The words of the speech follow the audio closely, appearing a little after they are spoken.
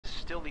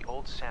still the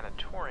old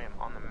sanatorium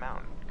on the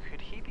mountain.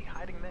 Could he be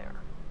hiding there?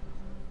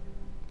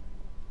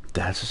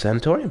 That's a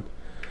sanatorium.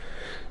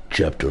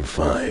 Chapter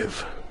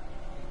 5.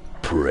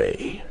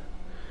 Pray.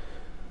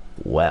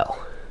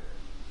 Well,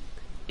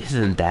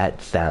 isn't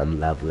that sound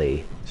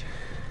lovely?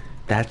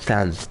 That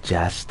sounds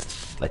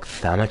just like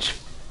so much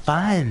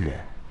fun.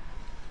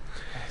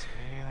 That's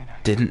really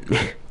nice.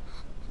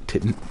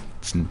 Didn't,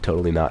 it's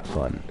totally not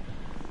fun.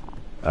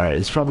 Alright,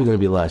 it's probably going to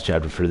be the last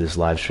chapter for this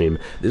live stream.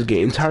 This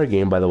entire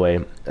game, by the way,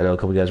 I know a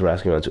couple of guys were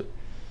asking about it.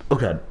 Oh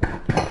god.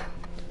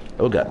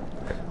 Oh god.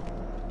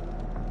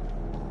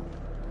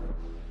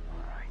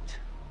 Alright.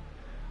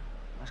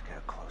 Let's get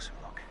a closer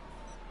look.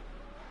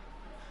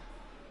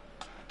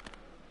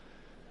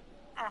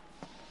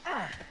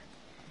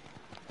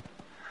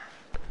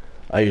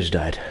 I just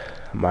died.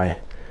 My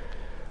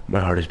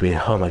heart is beating.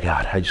 Oh my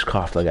god, I just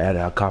coughed like I had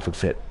a coughing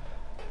fit.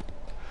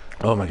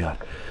 Oh my god.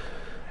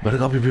 But a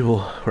couple of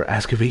people were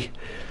asking me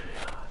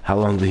how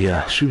long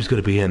the stream's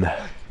gonna be, and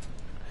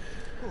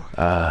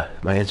my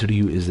answer to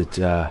you is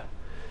that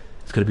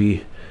it's gonna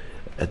be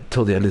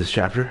until the end of this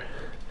chapter.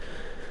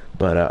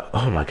 But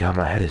oh my god,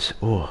 my head is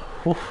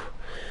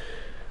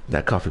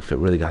that coughing fit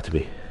really got to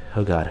me.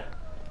 Oh god.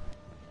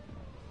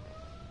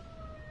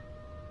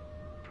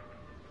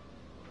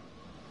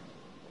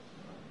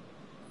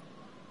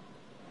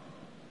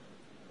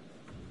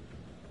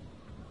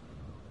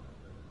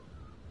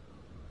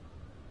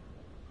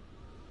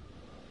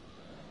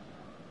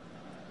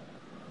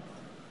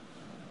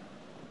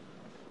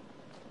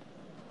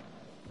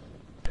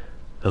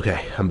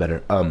 Okay, I'm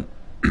better. A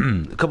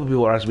couple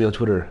people are asking me on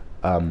Twitter,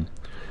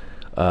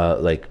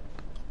 like,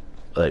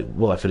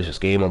 will I finish this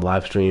game on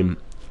live stream?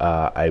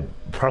 I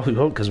probably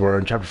won't because we're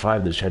in chapter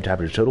 5. There's 10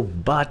 chapters total,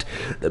 but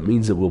that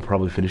means that we'll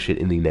probably finish it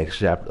in the next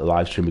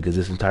live stream because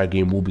this entire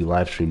game will be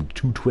live streamed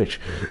to Twitch.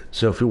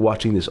 So if you're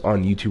watching this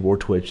on YouTube or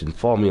Twitch and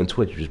follow me on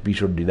Twitch, just be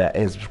sure to do that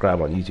and subscribe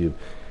on YouTube.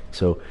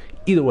 So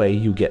either way,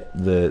 you get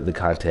the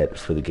content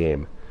for the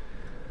game.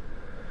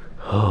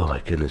 Oh my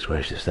goodness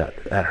gracious, that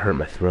hurt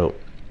my throat.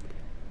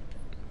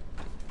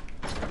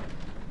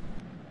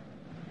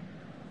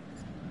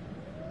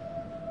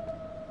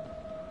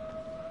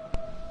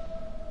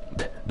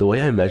 The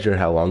way I measure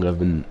how long I've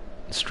been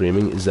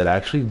streaming is that I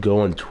actually go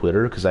on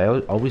Twitter, because I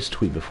always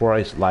tweet before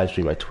I live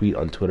stream. I tweet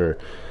on Twitter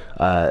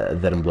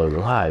that I'm going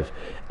live,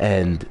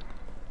 and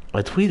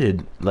I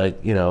tweeted like,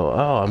 you know,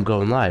 oh, I'm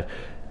going live,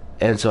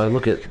 and so I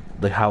look at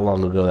like how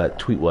long ago that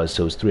tweet was.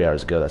 So it was 3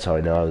 hours ago. That's how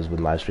I know I was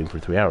been live streaming for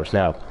 3 hours.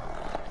 Now,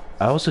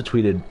 I also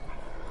tweeted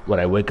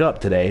when I wake up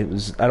today.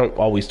 I don't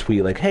always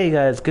tweet like, hey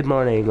guys, good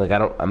morning. Like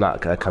I'm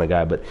not that kind of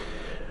guy, but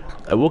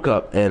I woke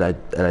up and I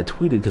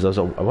tweeted because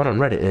I went on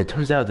Reddit, and it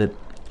turns out that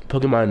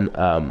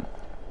Pokemon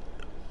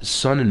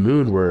Sun and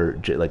Moon were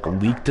like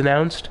leaked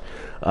announced,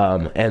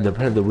 and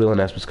apparently the real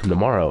announcements come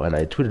tomorrow. And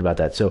I tweeted about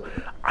that. So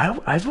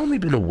I've only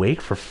been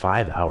awake for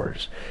 5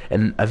 hours,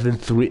 and I've been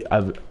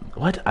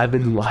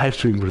live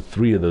streaming for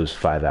 3 of those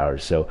 5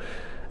 hours. So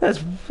I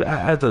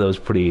thought that was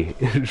pretty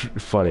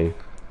funny.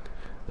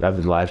 I've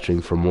been live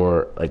streaming for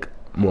more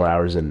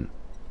hours than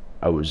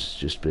I was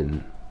just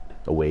been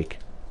awake.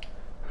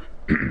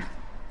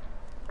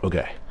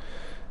 Okay.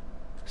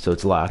 So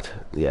it's locked.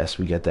 Yes,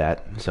 we get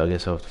that. So I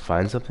guess I'll have to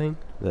find something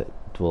that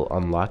will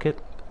unlock it.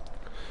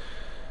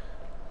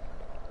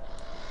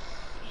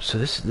 So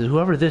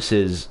whoever this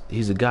is,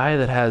 he's a guy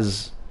that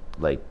has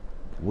like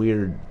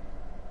weird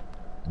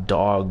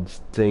dog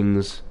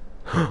things.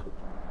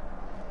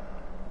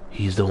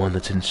 He's the one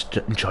that's in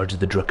charge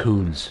of the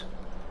Dracoons.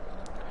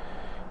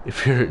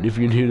 If you're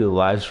new to the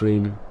live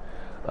stream,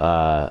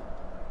 and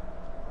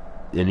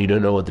you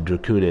don't know what the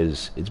Dracoon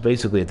is, it's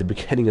basically at the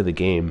beginning of the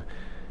game.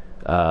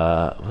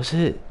 Was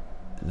it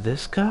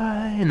this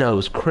guy? No, it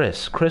was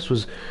Chris. Chris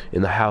was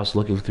in the house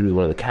looking through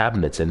one of the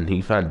cabinets, and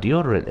he found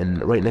deodorant,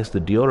 and right next to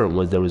the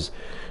deodorant there was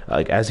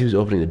like, as he was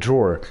opening the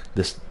drawer,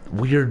 this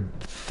weird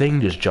thing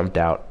just jumped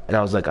out, and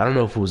I was like, I don't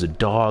know if it was a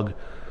dog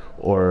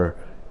or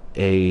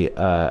a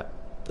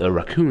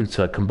raccoon,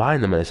 so I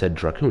combined them and I said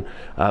Dracoon.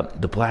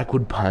 The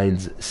Blackwood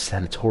Pines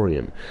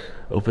Sanatorium,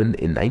 opened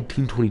in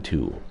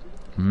 1922.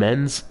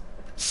 Men's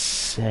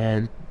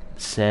Sana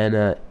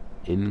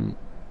in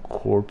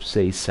Corpse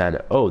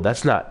Sana. Oh,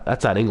 that's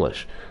not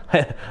English.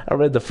 I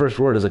read the first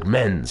word as like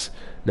men's.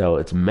 No,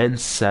 it's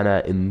Mens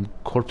Sana in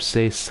Corpse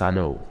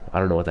Sano. I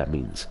don't know what that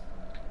means.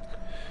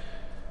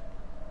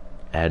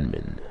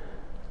 Admin.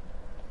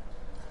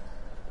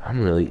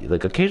 I'm really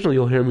like, occasionally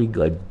you'll hear me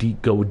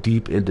like go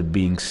deep into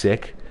being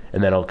sick,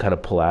 and then I'll kind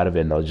of pull out of it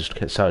and I'll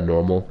just sound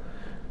normal.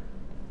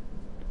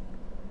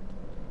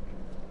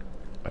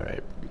 All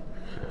right,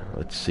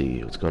 let's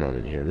see what's going on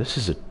in here. This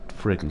is a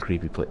freaking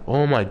creepy place.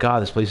 Oh my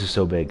god, this place is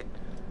so big.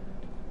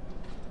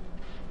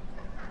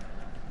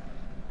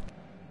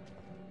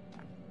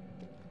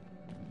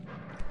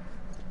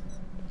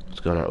 What's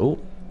going on? Oh,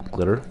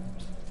 glitter.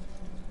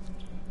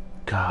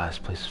 God, this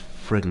place is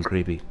freaking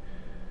creepy.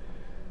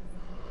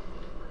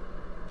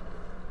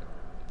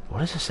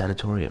 What is a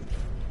sanatorium?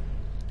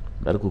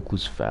 Medical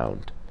clues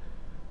found.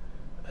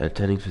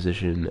 Attending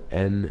physician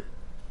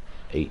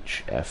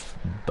H.F.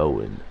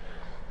 Bowen.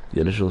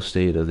 The initial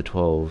state of the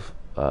 12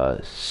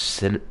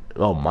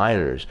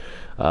 miners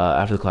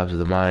after the collapse of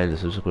the mine. The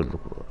subsequent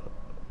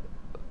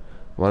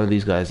one of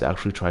these guys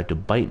actually tried to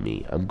bite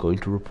me. I'm going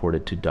to report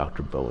it to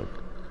Dr. Bowen.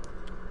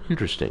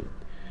 Interesting.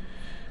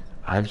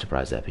 I'm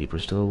surprised that paper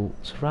still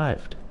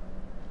survived.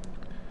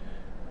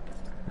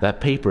 That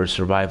paper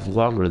survived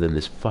longer than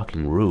this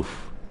fucking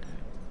roof.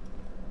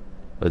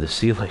 Or the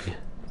ceiling.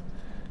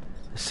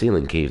 The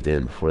ceiling caved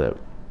in before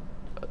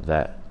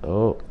that.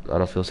 Oh, I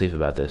don't feel safe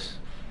about this.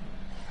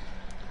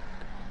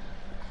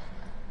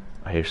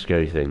 I hear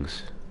scary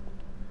things.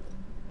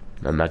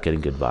 I'm not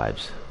getting good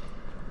vibes.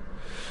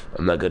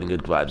 I'm not getting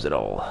good vibes at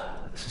all.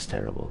 This is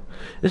terrible.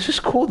 It's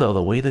just cool though,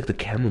 the way that the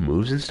camera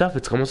moves and stuff.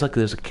 It's almost like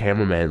there's a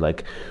cameraman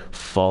like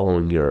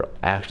following your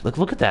action. Like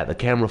look at that. The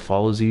camera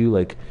follows you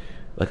like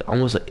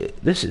almost like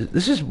this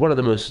is one of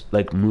the most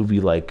like movie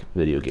like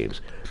video games.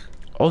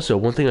 Also,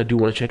 one thing I do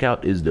want to check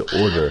out is the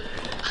order,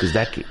 because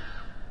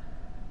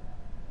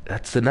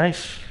that's the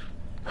knife.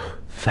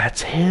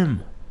 That's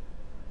him.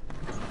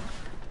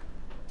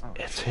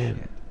 It's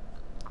him.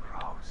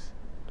 Gross.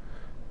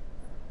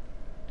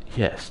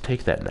 Yes,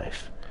 take that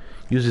knife.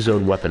 Use his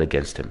own weapon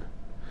against him.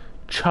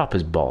 Chop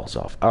his balls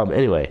off.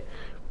 Anyway.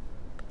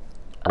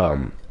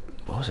 What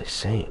was I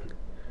saying?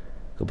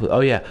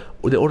 Oh yeah,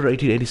 The Order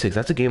 1886.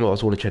 That's a game I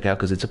also want to check out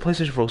because it's a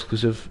PlayStation 4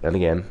 exclusive, and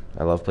again,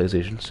 I love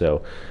PlayStation,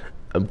 so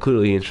I'm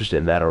clearly interested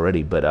in that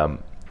already. But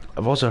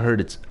I've also heard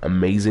it's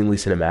amazingly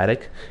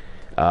cinematic.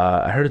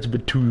 I heard it's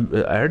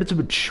a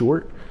bit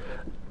short,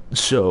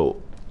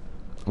 so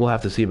we'll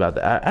have to see about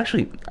that.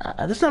 Actually,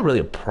 that's not really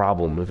a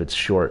problem if it's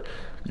short.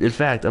 In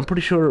fact, I'm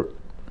pretty sure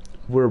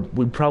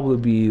we'd probably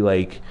be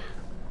like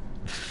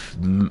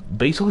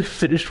basically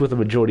finished with the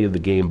majority of the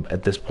game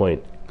at this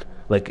point.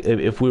 Like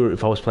if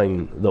I was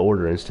playing The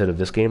Order instead of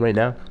this game right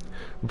now,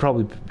 we'd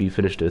probably be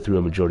finished through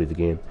a majority of the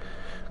game.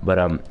 But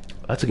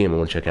that's a game I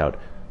want to check out.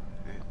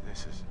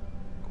 This is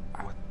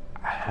what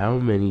How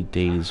many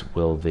days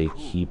will they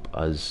keep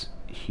us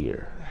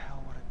here? the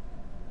hell would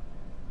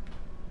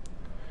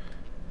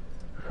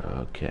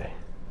it... Okay.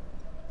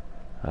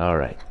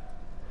 Alright.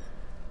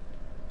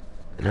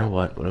 You know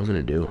what? What I'm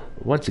gonna do?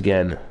 Once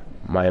again,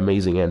 my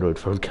amazing Android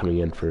phone coming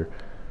in for...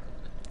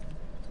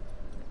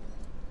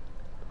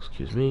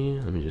 Excuse me,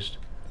 let me just...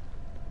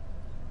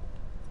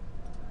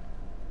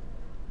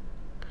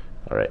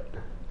 Alright.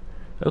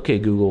 Okay,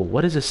 Google,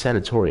 what is a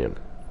sanatorium?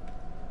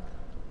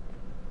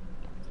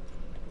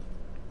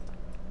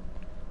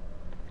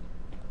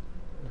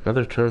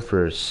 Another term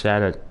for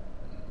sanitarium?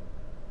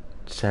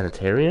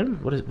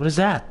 What is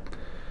that?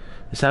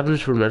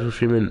 Establishments for medical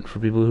treatment for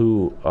people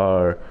who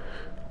are...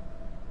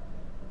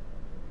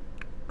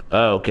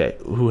 Oh, okay,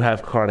 who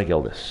have chronic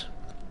illness.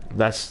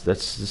 That's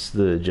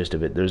the gist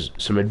of it. There's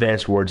some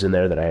advanced words in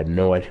there that I had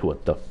no idea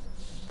what the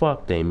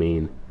fuck they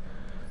mean.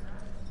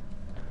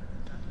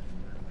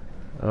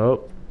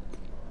 Oh.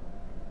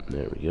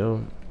 There we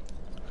go.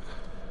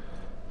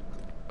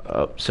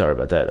 Oh, sorry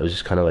about that. I was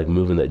just kind of like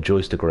moving that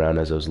joystick around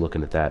as I was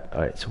looking at that.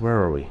 Alright, so where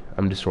are we?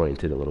 I'm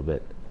disoriented a little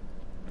bit.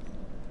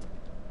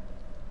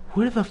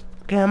 Where the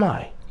fuck am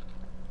I?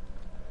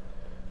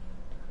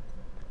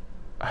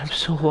 I'm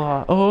so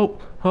lost.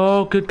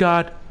 Oh, good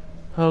God.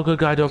 Oh, good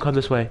God, don't come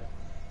this way.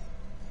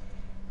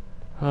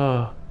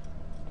 Oh.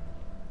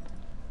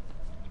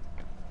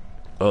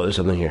 Oh, there's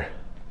something here.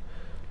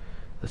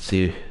 Let's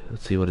see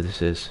what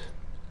this is.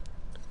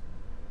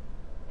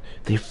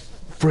 They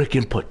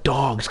freaking put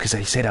dogs, because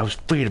I said I was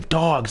afraid of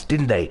dogs,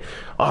 didn't they?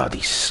 Oh,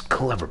 these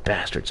clever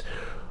bastards.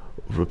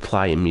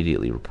 Reply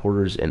immediately.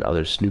 Reporters and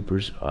other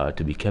snoopers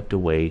to be kept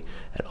away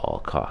at all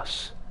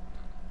costs.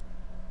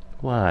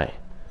 Why?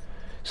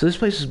 So this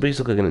place is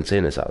basically like an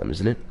insane asylum,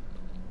 isn't it?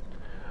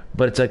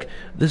 But it's like,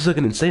 this is like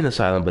an insane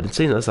asylum, but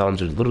insane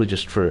asylums are literally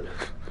just for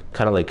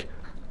kind of like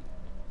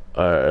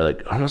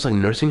almost like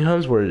nursing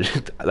homes where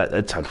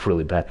that sounds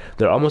really bad.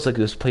 They're almost like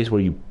this place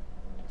where you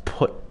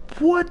put,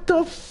 what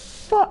the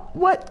fuck?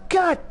 What?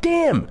 God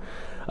damn!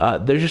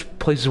 They're just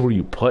places where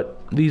you put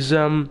these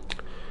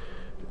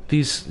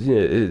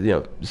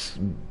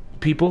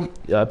people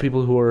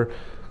who are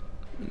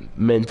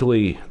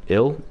mentally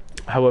ill.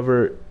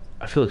 However,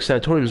 I feel like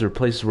sanatoriums are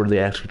places where they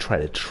actually try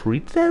to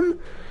treat them.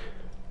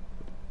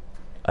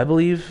 I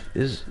believe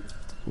is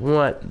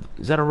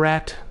that a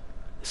rat?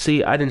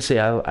 See, I didn't say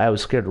I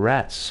was scared of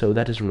rats, so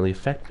that doesn't really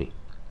affect me.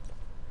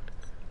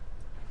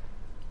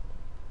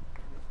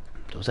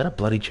 Was that a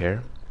bloody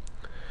chair?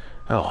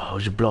 Oh, it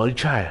was a bloody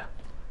chair.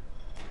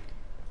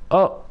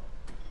 Oh,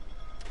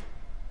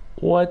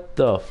 what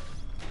the f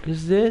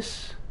is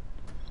this?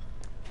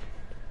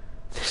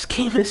 This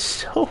game is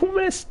so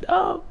messed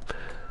up.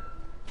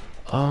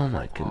 Oh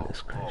my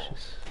goodness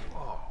gracious.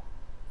 Whoa.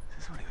 Is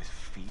this what he was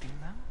feeding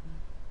them?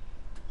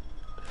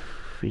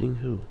 Feeding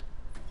who?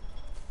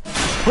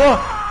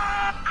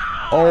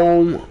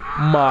 Oh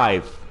my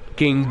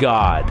fucking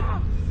God.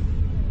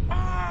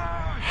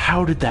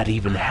 How did that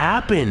even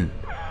happen?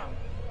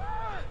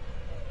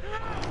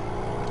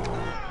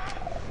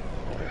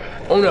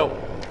 Oh no.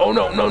 Oh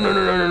no, no, no,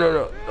 no, no, no,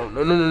 no, no, no,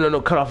 no, no, no,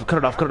 no, cut off, cut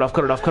it off, cut it off,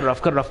 cut it off, cut it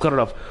off, cut it off, cut it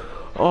off.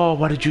 Oh,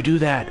 why did you do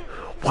that?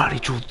 Why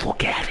did you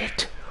look at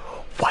it?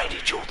 Why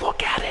did you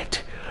look at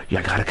it? You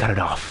gotta cut it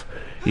off.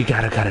 You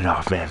gotta cut it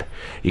off, man.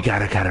 You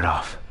gotta cut it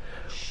off.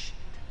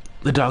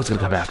 The dog's gonna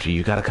come after you.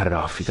 You gotta cut it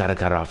off. You gotta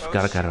cut it off. You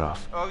gotta cut it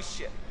off. Oh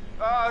shit.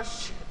 Oh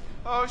shit.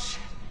 Oh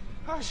shit.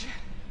 Oh shit.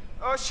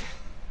 Oh shit.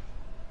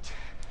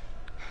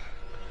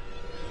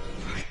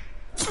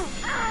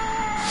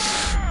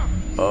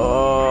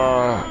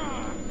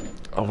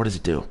 Oh, what does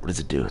it do? What does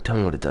it do? Tell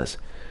me what it does.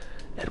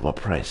 At what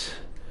price?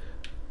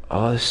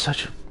 Oh, there's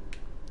such a...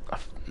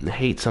 I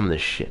hate some of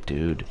this shit,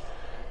 dude.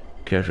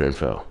 Character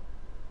info.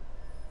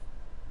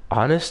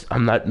 Honest?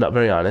 I'm not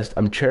very honest.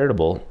 I'm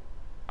charitable.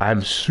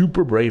 I'm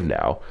super brave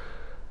now.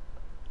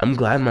 I'm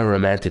glad my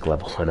romantic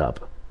level went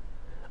up.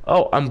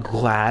 Oh, I'm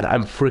glad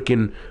I'm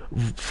freaking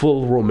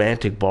full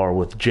romantic bar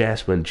with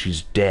Jess when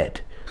she's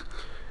dead.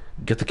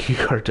 Get the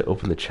keycard to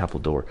open the chapel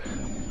door.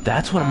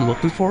 That's what I'm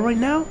looking for right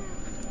now?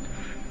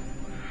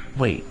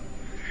 Wait.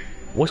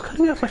 Was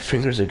cutting off my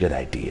fingers a good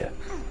idea?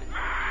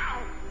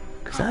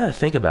 Because now that I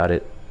think about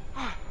it...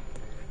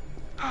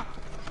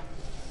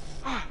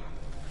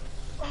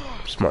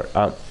 Smart.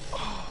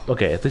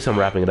 Okay, at least I'm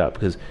wrapping it up,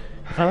 because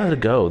if I let it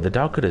go, the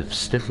dog could have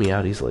sniffed me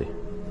out easily.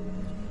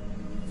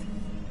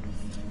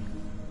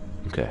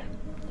 Okay.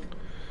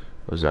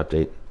 That was an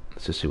update.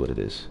 Let's just see what it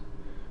is.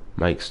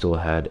 Mike still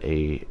had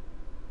a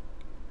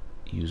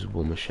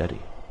usable machete.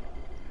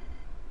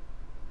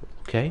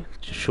 Okay,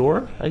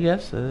 sure, I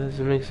guess. Does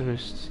it make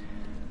sense?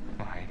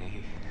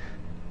 Mighty.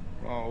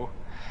 Oh.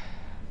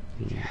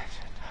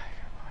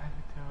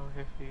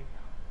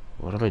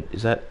 What am I?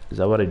 Is that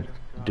what I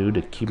do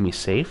to keep me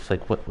safe?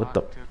 Like what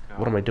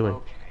am I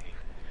doing?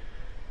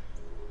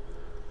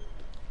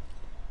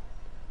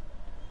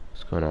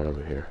 What's going on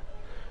over here?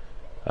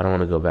 I don't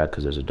want to go back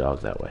because there's a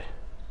dog that way.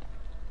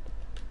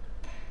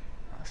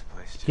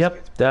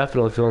 Yep,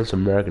 definitely feeling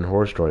some American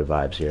Horror Story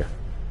vibes here.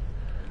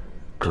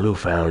 Clue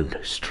found.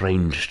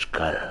 Strange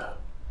skull.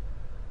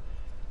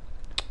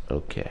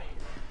 Okay.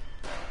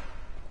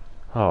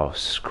 Oh,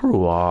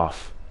 screw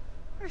off.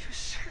 Are you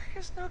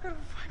serious? Not gonna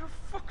find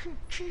a fucking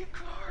key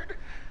card?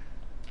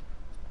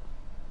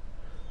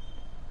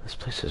 This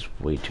place has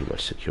way too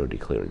much security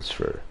clearance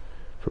for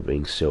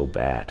being so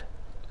bad.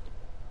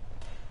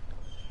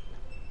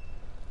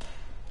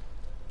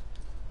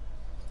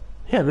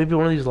 Yeah, maybe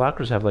one of these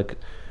lockers have like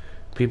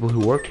people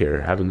who work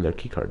here having their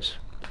key cards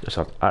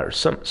or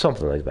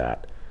something like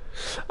that.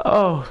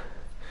 Oh,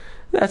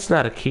 that's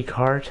not a key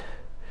card.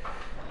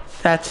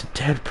 That's a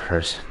dead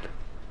person.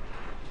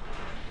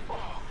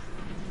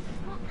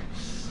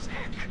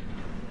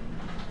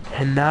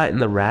 And not in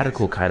the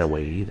radical kind of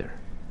way either.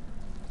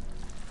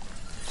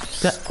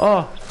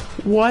 Oh,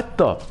 what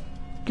the f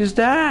is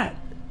that?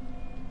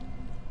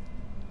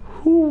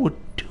 Who would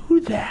do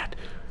that?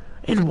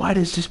 And why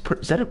does this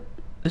is that a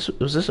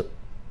was this a...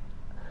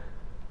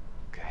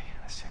 Okay,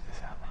 let's check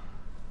this out.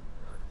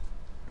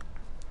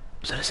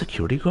 Was that a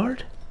security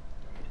guard?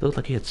 It looked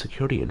like he had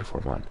security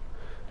uniform on.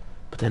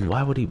 But then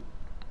why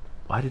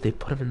did they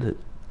put him in the...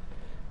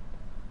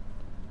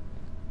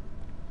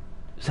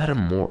 Is that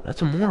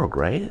that's a morgue,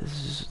 right?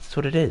 That's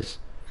what it is.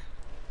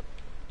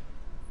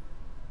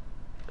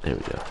 There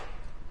we go.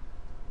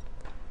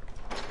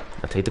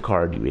 Now take the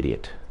card, you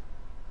idiot.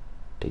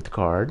 Take the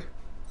card.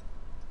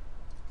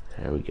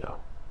 There we go.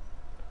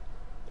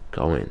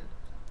 Go in.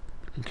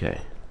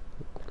 Okay.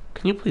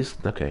 Can you please...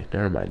 Okay,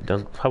 never mind.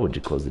 How would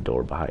you close the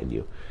door behind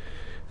you?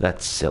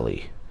 That's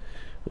silly.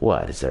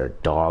 What, is there a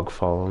dog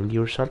following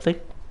you or something?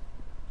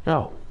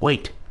 Oh,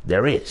 wait.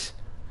 There is.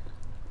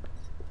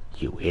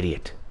 You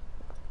idiot.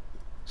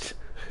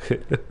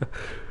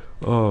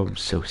 Oh, I'm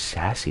so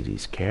sassy,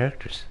 these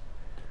characters.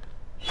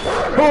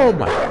 Oh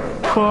my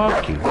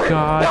fucking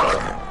god.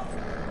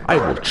 I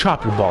will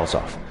chop your balls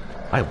off.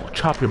 I will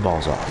chop your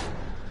balls off.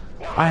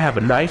 I have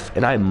a knife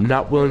and I'm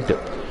not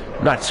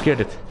scared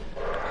to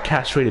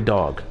castrate a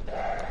dog.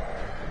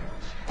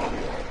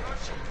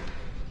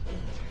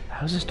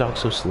 How is this dog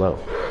so slow?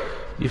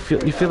 You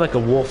feel like a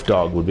wolf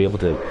dog would be able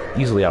to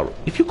easily out...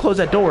 If you close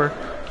that door,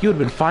 you would have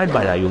been fine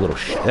by now, you little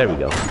shit. There we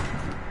go.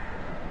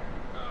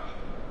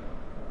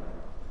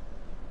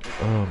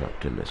 Oh my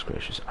goodness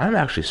gracious. I'm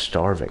actually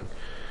starving.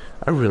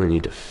 I really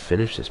need to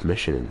finish this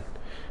mission and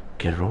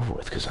get it over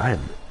with, because I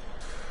am...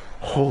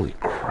 Holy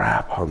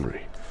crap,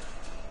 hungry.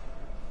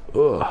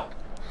 Ugh.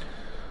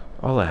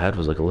 All I had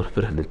was like a little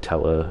bit of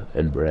Nutella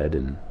and bread,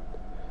 and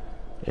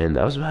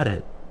that was about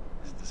it.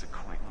 This is a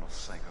quaint little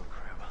psycho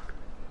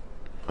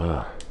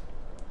crib.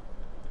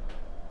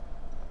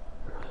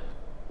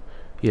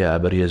 Yeah,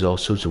 but he has all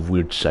sorts of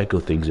weird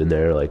psycho things in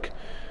there, like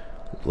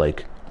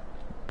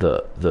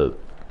the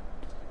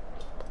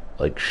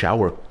like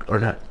shower or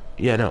not?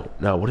 Yeah,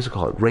 no. What is it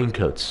called?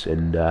 Raincoats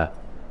and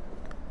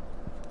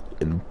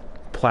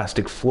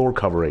plastic floor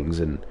coverings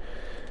and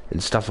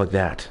stuff like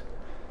that.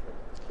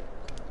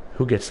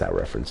 Who gets that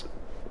reference?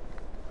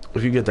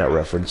 If you get that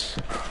reference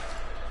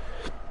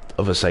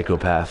of a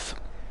psychopath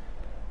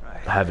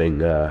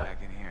having a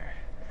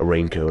a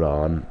raincoat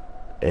on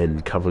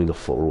and covering the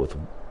floor with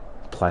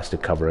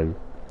plastic covering.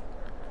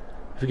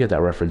 If you get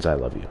that reference, I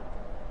love you.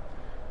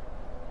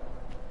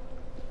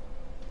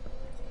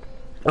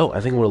 Oh,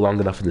 I think we're long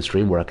enough in the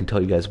stream where I can tell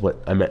you guys what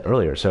I meant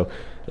earlier. So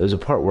there's a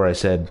part where I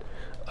said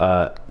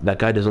that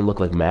guy doesn't look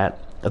like Matt.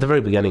 At the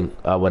very beginning,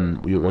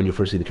 when you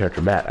first see the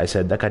character Matt, I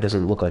said that guy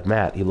doesn't look like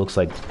Matt. He looks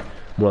like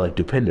more like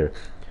Dupinder.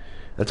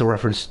 That's a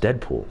reference to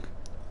Deadpool.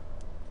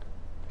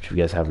 If you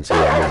guys haven't seen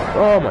that movie.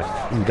 Oh my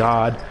fucking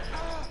god.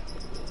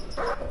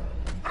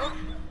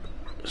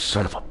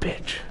 Son of a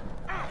bitch.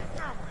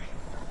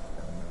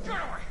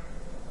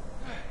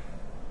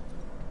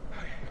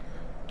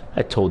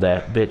 I told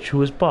that bitch who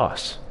was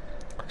boss.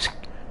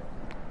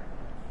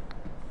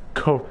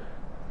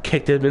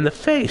 Kicked him in the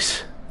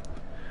face.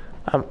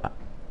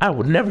 I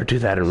would never do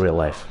that in real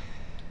life.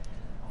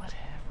 What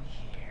have we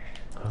here?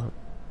 Oh.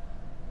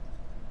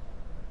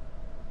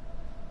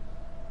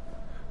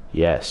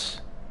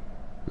 Yes.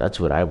 That's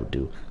what I would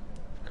do.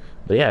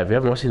 But yeah, if you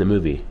haven't seen the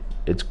movie,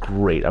 it's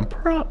great.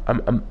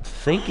 I'm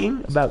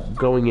thinking about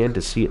going in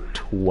to see it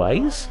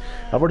twice.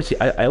 I've already seen.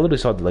 I literally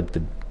saw it like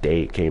the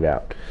day it came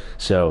out.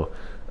 So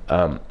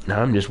now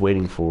I'm just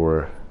waiting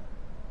for.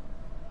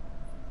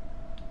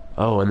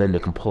 Oh, and then they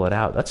can pull it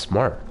out. That's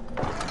smart.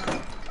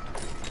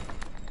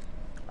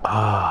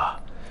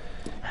 Ah,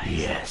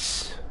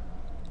 yes.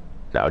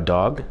 Now,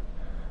 dog,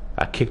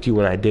 I kicked you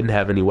when I didn't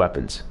have any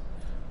weapons.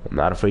 I'm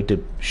not afraid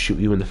to shoot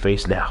you in the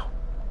face now.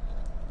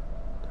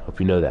 Hope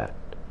you know that.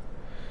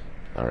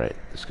 Alright,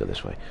 let's go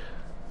this way.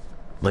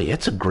 But yeah,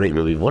 it's a great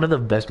movie. One of the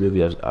best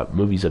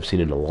movies I've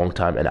seen in a long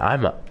time. And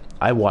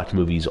I watch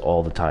movies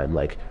all the time.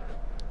 Like,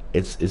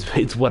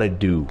 it's what I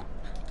do.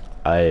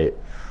 Fucking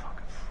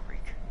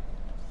freak.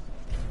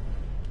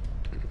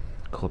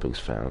 Clippings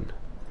found.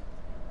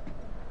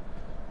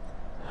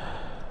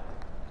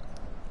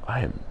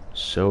 I am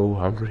so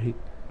hungry.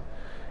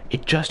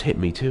 It just hit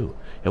me too.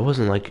 It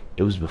wasn't like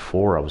it was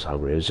before I was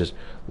hungry. It was just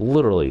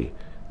literally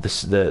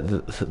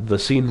the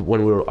scene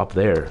when we were up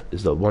there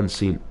is the one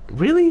scene.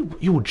 Really?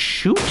 You would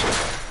shoot?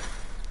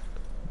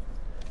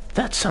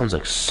 That sounds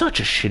like such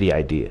a shitty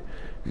idea.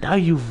 Now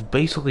you've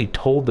basically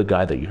told the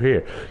guy that you're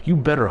here. You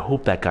better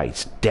hope that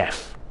guy's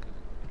deaf.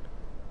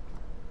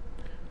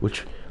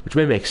 Which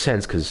may make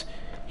sense because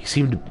he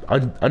seemed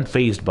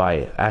unfazed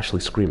by Ashley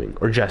screaming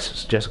or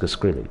Jessica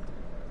screaming.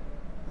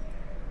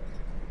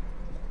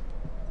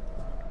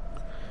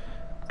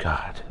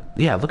 God,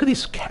 yeah. Look at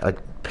these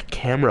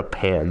camera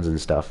pans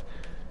and stuff.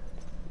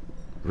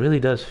 Really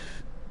does.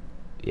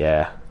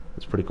 Yeah,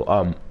 it's pretty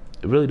cool.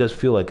 It really does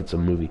feel like it's a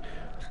movie.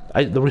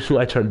 The reason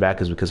why I turned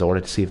back is because I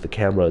wanted to see if the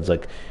camera is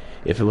like,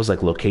 if it was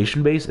like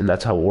location based, and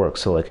that's how it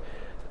works. So like,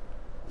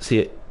 see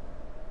it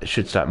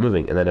should stop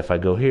moving, and then if I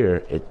go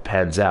here, it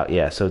pans out.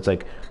 Yeah, so it's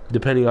like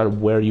depending on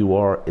where you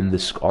are in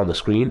this on the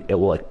screen, it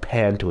will like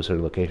pan to a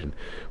certain location,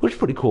 which is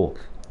pretty cool.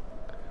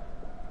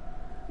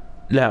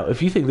 Now,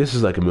 if you think this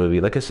is like a movie,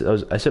 like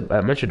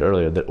I mentioned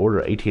earlier that Order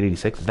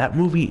 1886, that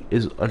movie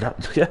is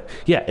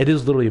yeah, it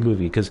is literally a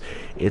movie because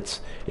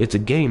it's a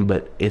game,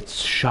 but it's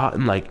shot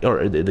in like,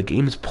 or the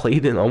game's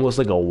played in almost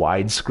like a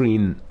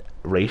widescreen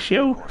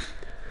ratio.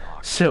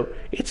 So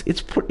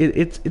it's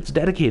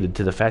dedicated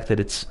to the fact that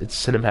it's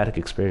cinematic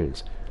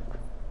experience.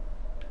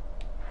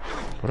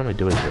 What am I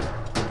doing here?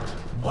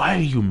 Why are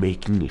you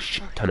making a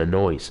shit ton of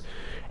noise?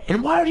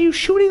 And why are you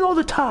shooting all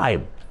the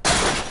time?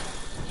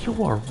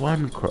 You are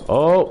one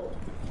oh,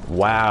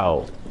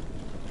 wow.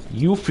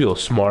 You feel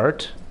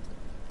smart.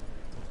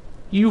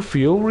 You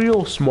feel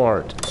real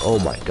smart. Oh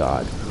my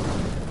god.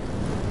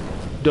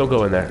 Don't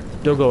go in there.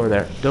 Don't go in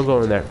there. Don't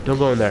go in there. Don't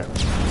go in there.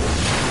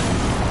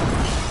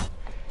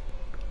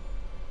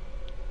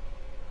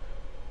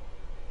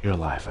 You're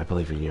alive. I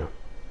believe in you.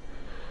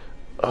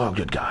 Oh,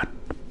 good God.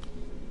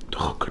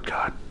 Oh, good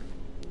God.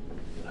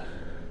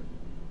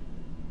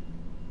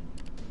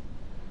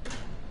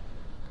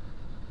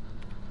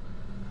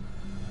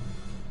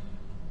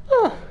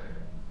 Oh.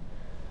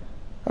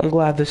 I'm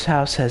glad this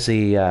house has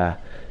a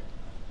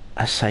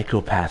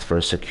psychopath for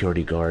a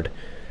security guard.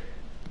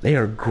 They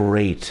are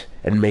great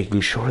at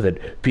making sure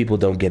that people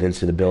don't get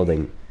into the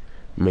building,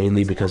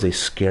 mainly because they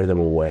scare them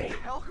away. What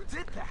the hell? Who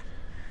did that?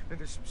 And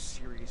there's some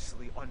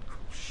seriously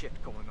uncool shit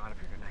going on up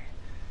here tonight.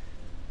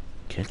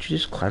 Can't you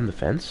just climb the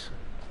fence?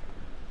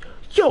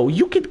 Yo,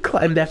 you can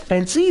climb that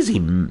fence easy,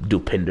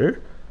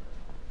 Dupinder.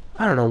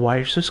 I don't know why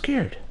you're so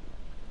scared.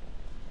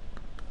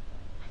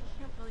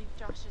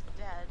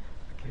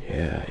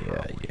 Yeah.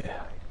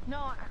 No,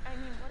 I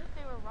mean, what if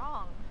they were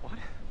wrong?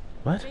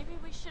 What? Maybe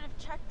we should have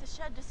checked the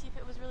shed to see if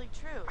it was really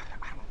true.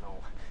 I don't know.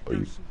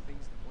 There's some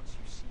things that once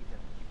you see them,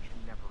 you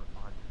can never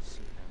unsee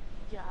them.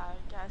 Yeah, I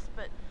guess,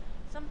 but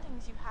some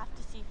things you have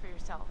to see for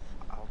yourself.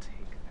 I'll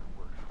take their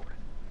word for it.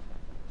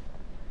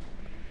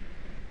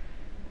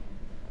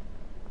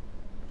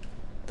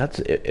 That's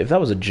if that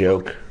was a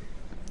joke,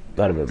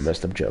 that'd have been a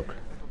messed up joke.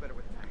 I feel better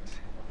with facts.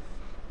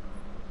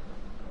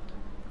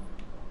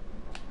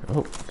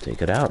 Oh,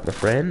 take it out, my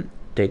friend.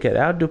 Take it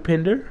out,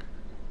 Dupinder.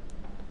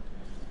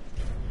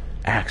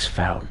 Axe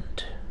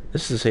found.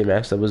 This is the same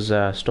axe that was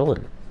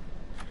stolen.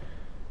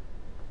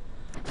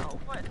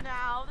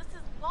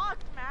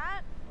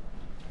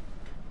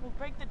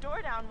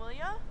 door down, will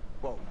ya?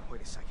 Whoa,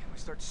 wait a second. We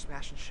start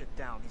smashing shit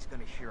down, he's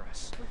gonna hear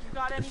us. Well, you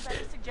got any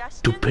better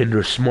suggestions?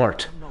 Dupinder's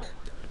smart. No.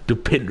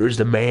 Dupinder's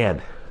the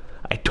man.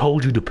 I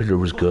told you Dupinder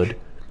was good.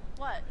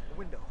 What? A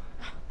window.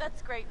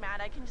 That's great,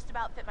 Matt. I can just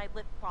about fit my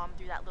lip balm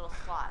through that little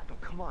slot. No,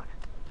 come on.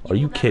 Are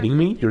you will never kidding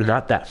me? prove You're me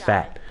not that guy.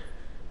 fat.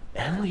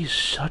 Emily's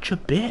such a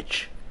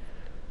bitch.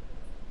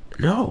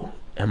 No,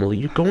 Emily,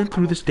 you're going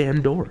through this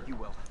damn door. You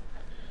will.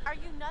 Are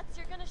you nuts?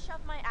 You're gonna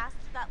shove my ass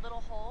through that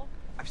little hole?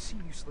 I've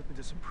seen you slip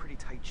into some pretty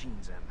tight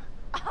jeans, Em.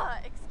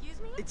 Excuse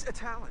me? It's a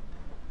talent.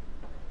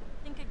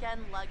 Think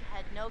again,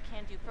 lughead. No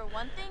can do. For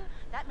one thing,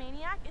 that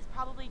maniac is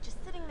probably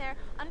just sitting there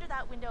under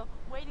that window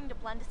waiting to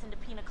blend us into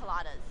pina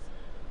coladas.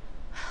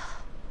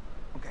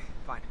 Okay,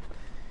 fine.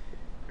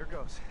 Here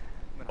goes.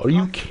 Are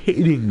you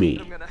kidding me?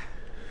 I'm gonna...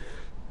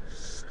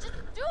 Shh, just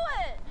do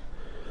it!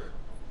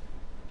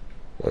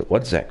 Wait,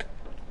 1 sec.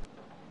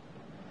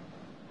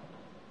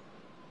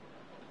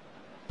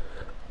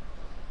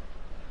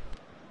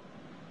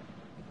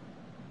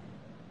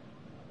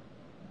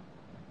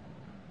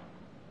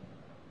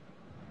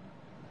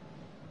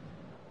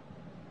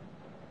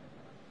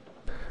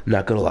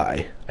 Not gonna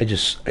lie, I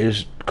just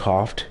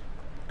coughed,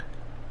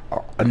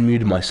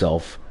 unmuted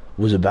myself,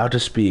 was about to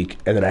speak,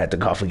 and then I had to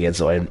cough again,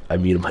 so I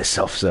muted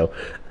myself. So,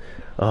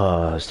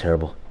 oh, that was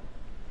terrible.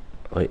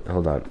 Wait,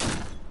 hold on.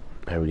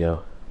 There we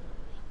go.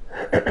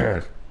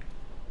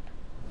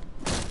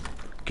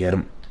 Get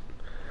him.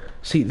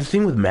 See, the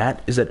thing with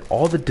Matt is that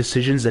all the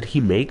decisions that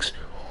he makes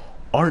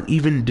aren't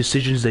even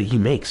decisions that he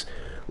makes.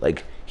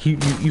 Like, you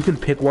can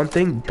pick one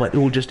thing, but it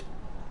will just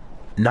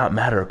not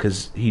matter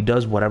because he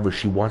does whatever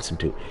she wants him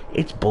to.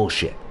 It's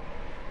bullshit.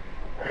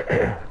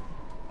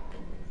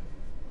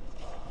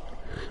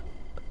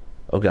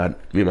 Oh god,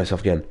 mute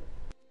myself again.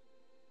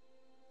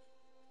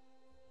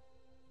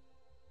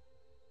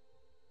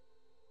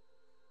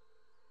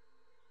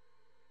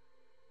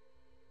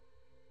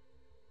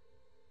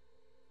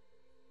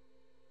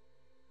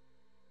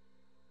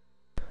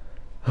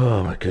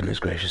 Oh my goodness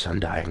gracious, I'm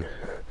dying.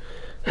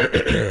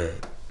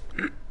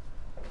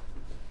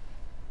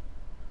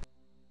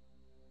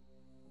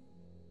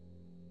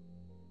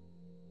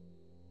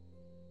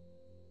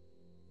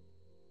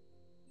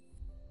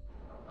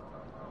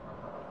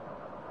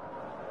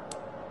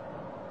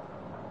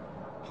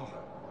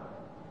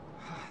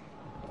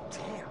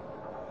 Damn,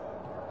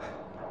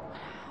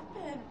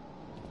 Happened.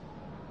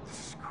 this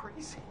is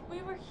crazy.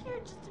 We were here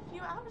just a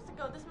few hours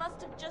ago. This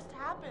must have just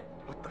happened.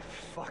 What the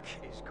fuck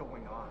is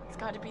going on? It's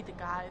got to be the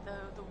guy,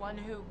 the one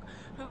who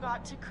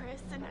got to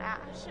Chris and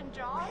Ash and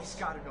Josh. He's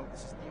gotta know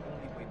this is the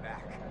only way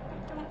back.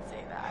 Don't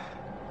say that.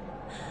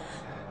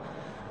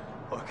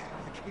 Look,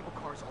 the cable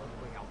car's all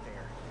the way out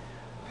there.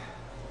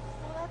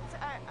 Well,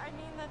 I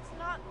mean, that's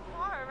not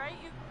far, right?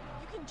 You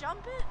can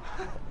jump it?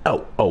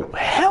 Oh,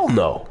 hell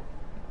no!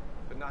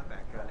 But not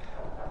that good.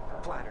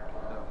 Flattered,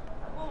 though.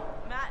 Well,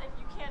 Matt, if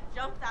you can't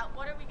jump that,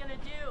 what are we gonna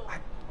do?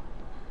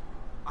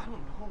 I don't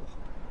know.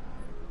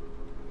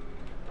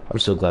 I'm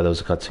so glad that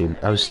was a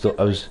cutscene. I was So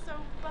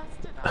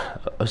busted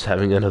up. I was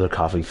having another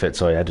coughing fit,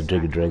 so I had to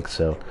drink a drink.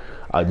 So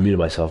I muted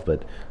myself.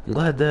 But I'm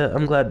glad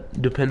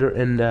Dupinder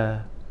and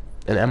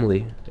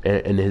Emily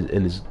and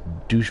his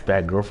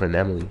douchebag girlfriend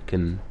Emily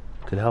could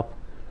help.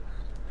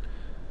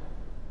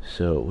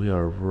 So we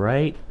are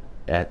right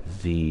at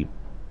the.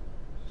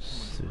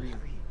 Someone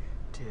really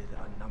did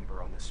a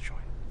number on this joint.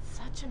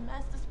 Such a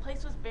mess. This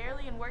place was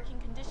barely in working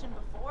condition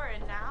before,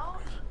 and now?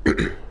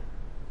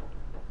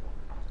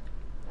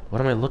 What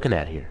am I looking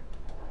at here?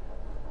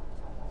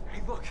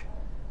 Hey, look!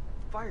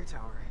 Fire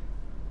tower.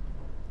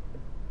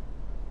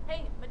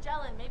 Hey,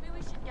 Magellan, maybe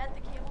we should get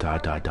the cable Die, car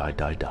die, ready die, to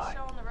die, take the die.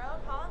 show on the road,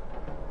 huh?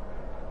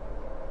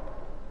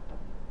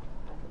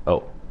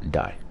 Oh,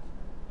 die.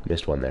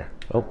 Missed one there.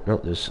 Oh, no,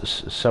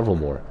 there's several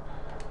more.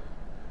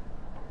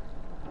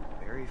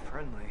 Very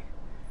friendly.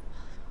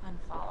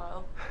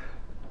 Unfollow.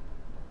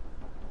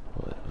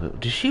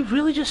 Did she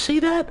really just say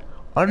that?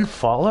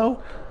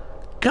 Unfollow?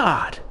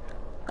 God,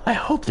 I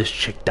hope this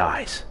chick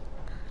dies.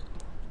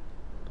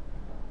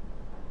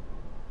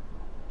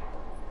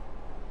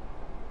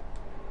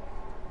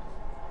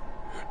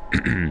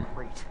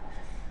 Great.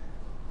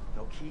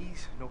 No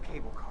keys, no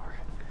cable car.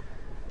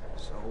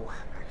 So,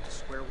 back to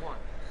square one.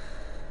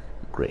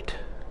 Great.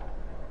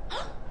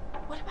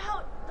 What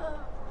about the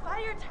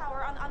fire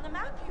tower on the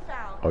map you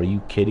found? Are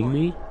you kidding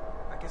me?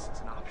 I guess it's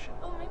an option.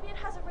 Oh, maybe it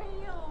has a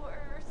radio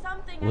or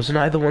something. Wasn't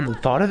I the one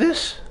that thought of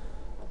this?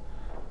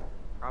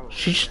 Probably.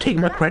 She just take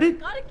my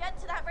credit? Gotta get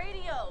to that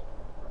radio.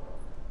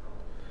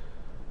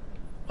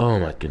 Oh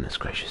my goodness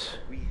gracious.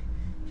 We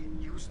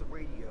can use the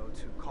radio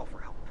to call for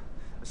help.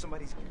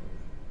 Somebody's...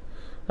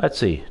 Let's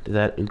see. Did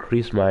that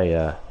increase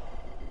my,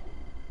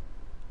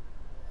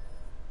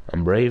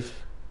 I'm brave.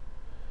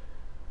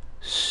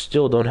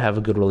 Still don't have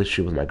a good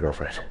relationship with my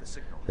girlfriend. the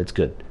signal. That's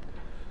good.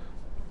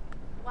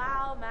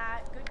 Wow,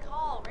 Matt, good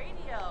call.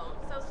 Radio.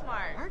 So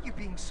smart. Why are you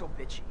being so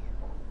bitchy?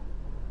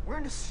 We're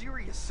in a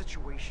serious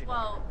situation.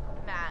 Well,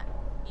 Matt,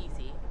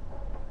 easy.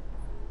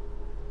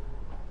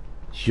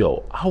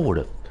 Yo, I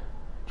would've...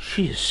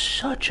 She is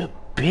such a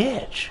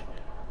bitch.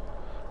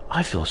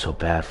 I feel so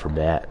bad for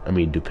Matt. I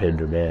mean,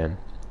 Dupinder, man.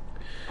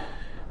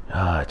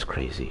 Ah, it's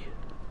crazy.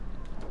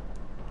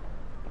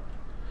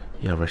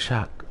 Yeah,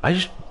 Rashak. I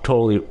just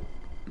totally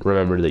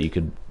remembered that you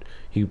could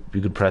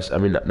press. I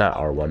mean, not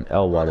R1,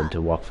 L1, and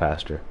to walk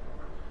faster.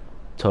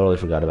 Totally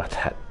forgot about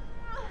that.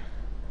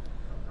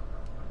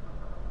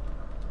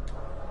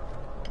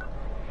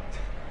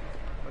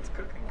 What's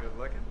cooking? Good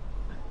looking?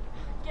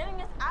 Getting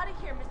us out of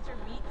here, Mr.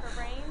 Meat for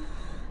Brains.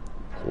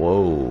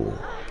 Whoa.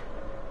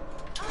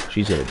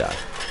 She's gonna die.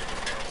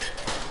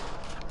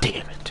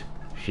 Damn it.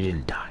 She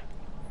didn't die.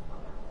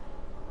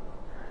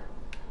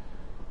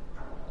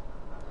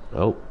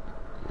 Oh.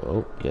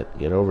 Oh,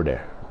 get over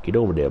there. Get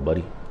over there,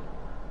 buddy.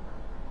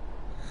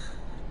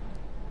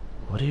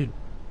 What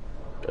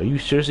are you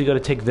seriously gonna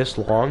take this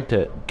long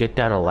to get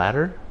down a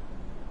ladder?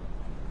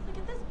 Look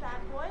at this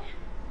bad boy.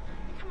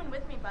 You're coming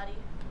with me, buddy.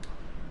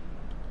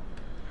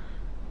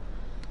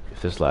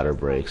 If this ladder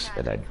breaks,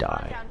 then I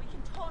die. Down. We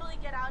can totally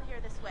get out here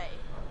this way.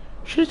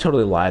 Should have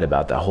totally lied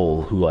about that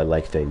whole who I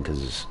like thing,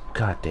 because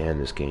goddamn,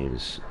 this game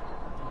is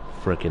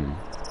frickin'.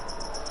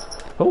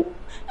 Oh!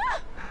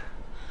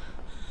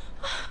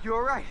 You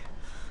alright?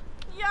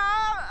 Yeah.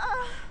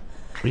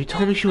 Are you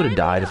telling me she would have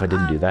died if I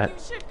didn't do that?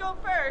 You should go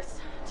first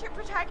to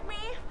protect me.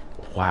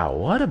 Wow,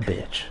 what a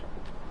bitch.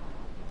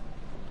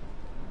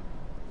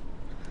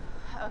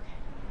 Okay.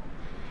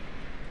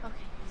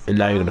 And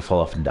now you're gonna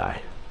fall off and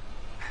die.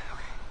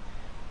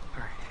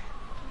 Alright.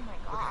 Oh my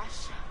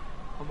gosh.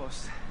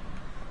 Almost.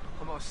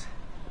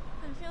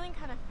 I'm feeling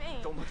kind of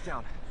faint. Don't look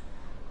down.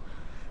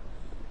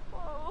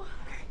 Whoa.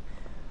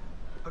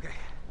 Okay.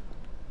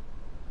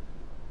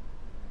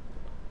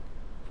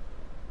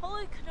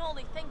 Holy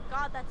cannoli, thank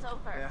God that's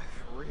over. Yeah,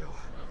 for real.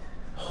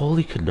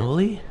 Holy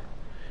cannoli?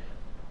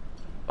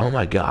 Oh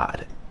my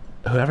god.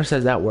 Whoever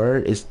says that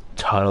word is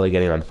totally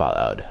getting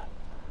unfollowed.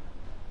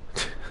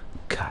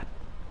 God.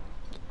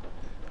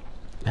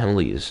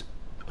 Emily is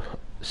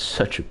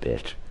such a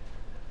bitch.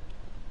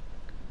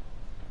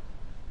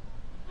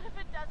 What if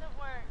it doesn't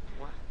work?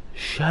 What?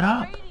 Shut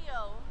up. Radio.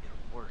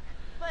 It'll work.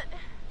 But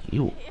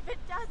You if it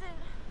doesn't,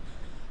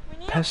 we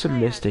need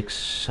pessimistic a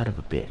son of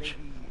a bitch.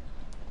 Maybe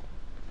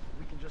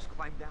we can just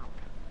climb down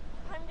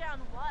plan. Climb down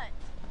what?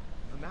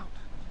 the mountain.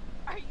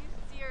 Are you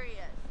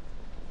serious?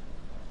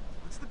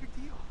 What's the big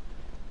deal?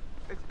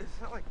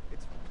 It's not like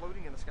it's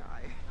floating in the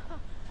sky.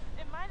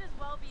 It might as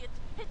well be. It's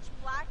pitch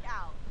black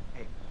out.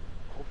 Hey,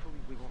 hopefully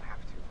we won't have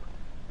to.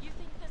 You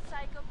think the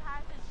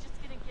psychopath is just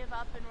gonna give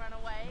up and run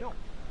away? No.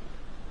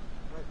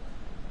 But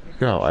maybe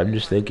No, we I'm should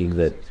just find thinking a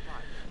that safe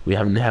spot. we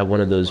haven't had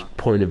one of those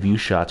point of view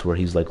shots where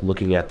he's like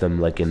looking at them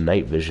like in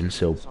night vision,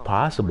 so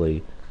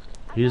possibly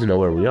he doesn't know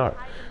where we are.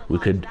 We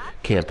could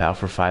camp out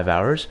for 5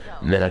 hours,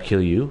 and then I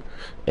kill you,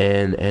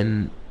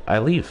 and I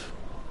leave.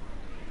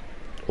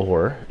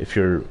 Or if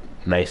you're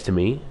nice to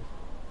me,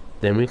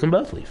 then we can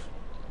both leave.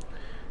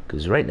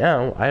 Because right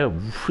now, I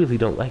really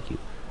don't like you.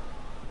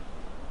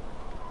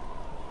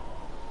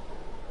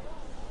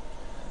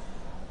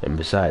 And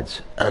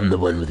besides, I'm the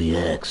one with the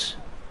axe.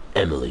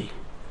 Emily,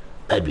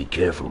 I'd be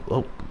careful.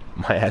 Oh,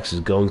 my axe is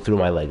going through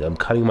my leg. I'm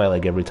cutting my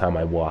leg every time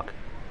I walk.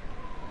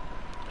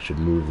 I should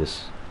move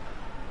this.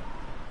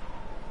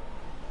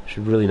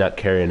 Should really not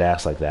carry an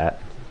axe like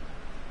that.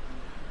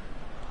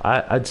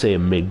 I'd say a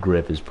mid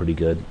grip is pretty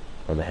good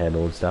on the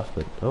handle and stuff,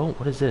 but oh,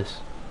 what is this?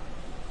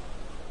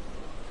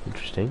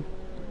 Interesting.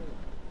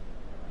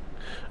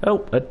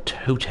 Oh, a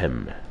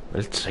totem.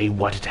 Let's see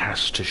what it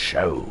has to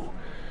show.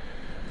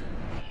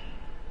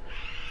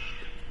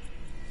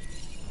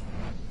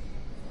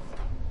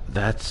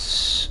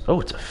 That's... oh,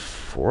 it's a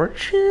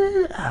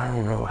fortune? I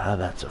don't know how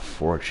that's a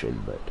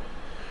fortune, but...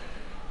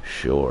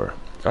 sure.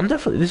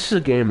 This is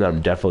a game that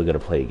I'm definitely going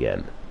to play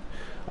again.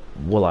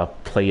 Will I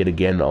play it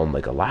again on,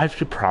 like, a live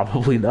stream?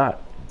 Probably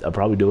not. I'll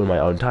probably do it in my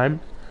own time.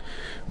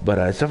 But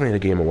it's definitely a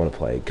game I want to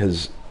play,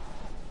 because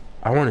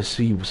I want to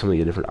see some of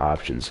the different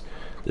options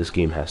this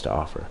game has to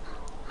offer.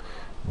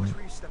 Watch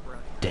where you step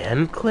around here.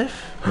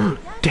 Dancliffe?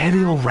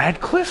 Daniel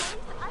Radcliffe?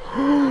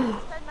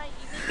 No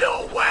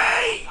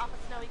way! Off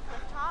a snowy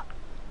cliff top.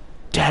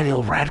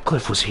 Daniel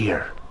Radcliffe was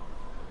here.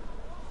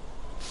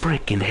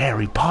 Freaking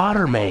Harry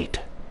Potter, mate.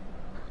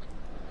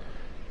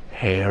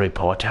 Harry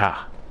Potter.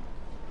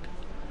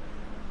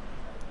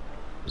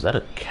 Was that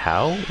a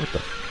cow? What the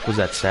f was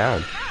that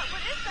sound? Ah,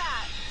 what is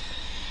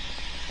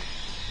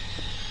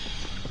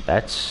that?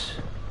 That's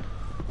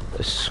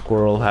a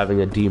squirrel having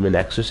a demon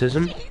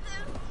exorcism?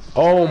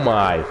 Oh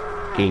my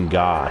fucking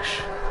gosh.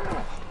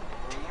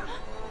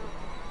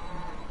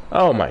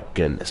 Oh my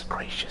goodness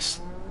gracious.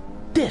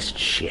 This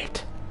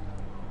shit.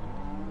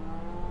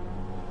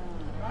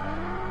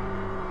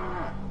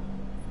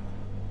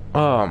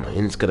 Oh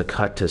man, it's gonna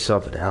cut to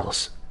something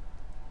else.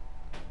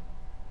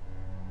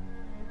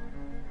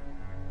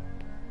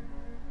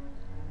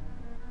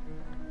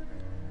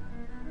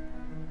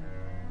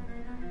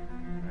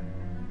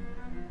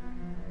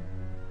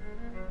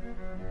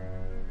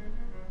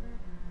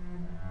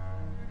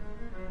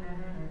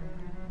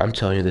 I'm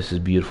telling you, this is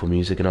beautiful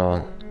music and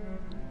all.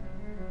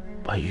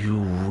 But you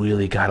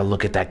really gotta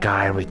look at that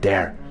guy right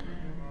there.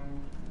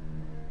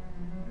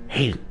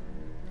 Hayden.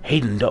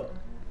 Hayden, don't.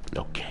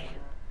 Okay.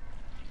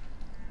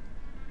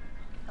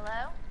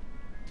 Hello?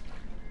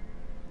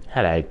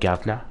 Hello,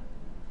 Governor.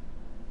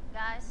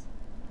 Guys?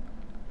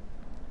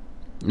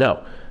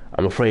 No,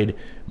 I'm afraid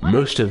What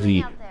most are you of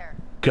doing the out there?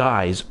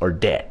 guys are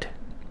dead.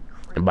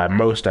 And by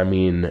most, I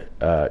mean,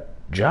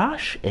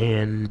 Josh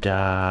and,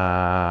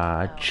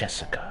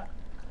 Jessica.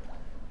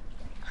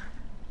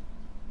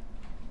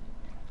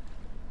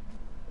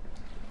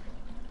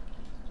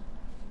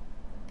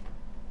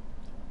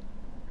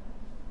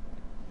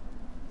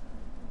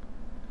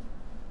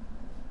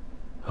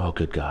 Oh,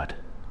 good God.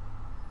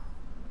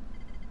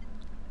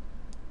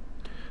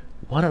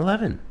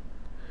 111.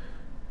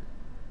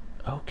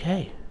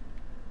 Okay.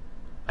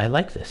 I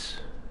like this.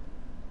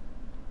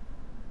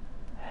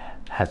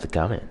 How's it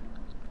going?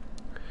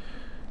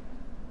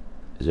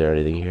 Is there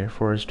anything here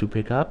for us to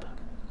pick up?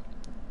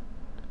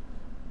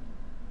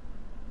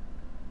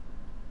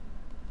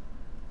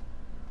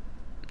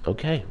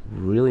 Okay,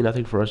 really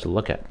nothing for us to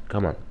look at.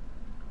 Come on.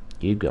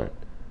 Keep going.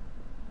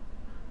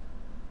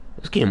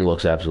 This game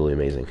looks absolutely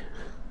amazing.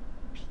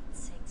 Pete's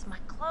sakes, my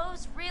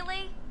clothes,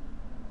 really?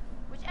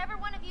 Whichever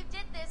one of you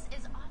did this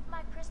is off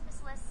my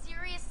Christmas list.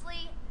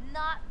 Seriously,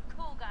 not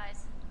cool,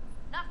 guys.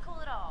 Not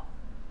cool at all.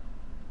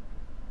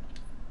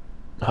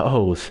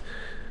 Oh,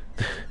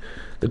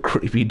 the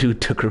creepy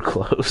dude took her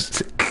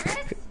clothes.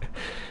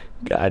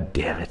 God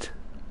damn it.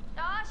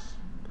 Josh?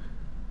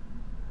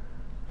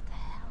 What the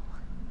hell?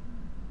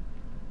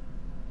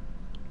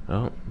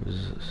 Oh,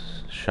 there's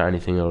a shiny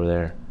thing over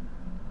there.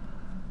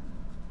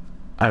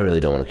 I really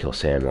don't want to kill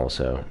Sam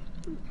also.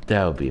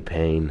 That would be a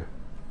pain.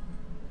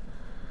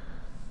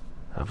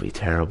 That would be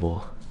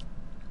terrible.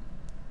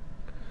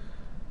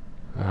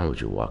 Why would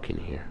you walk in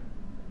here?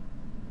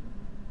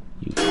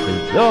 You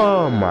crazy.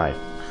 Oh my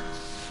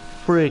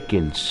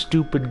freaking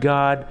stupid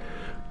god.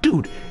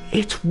 Dude,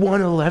 it's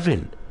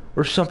 111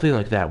 or something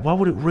like that. Why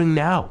would it ring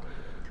now?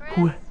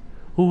 Chris?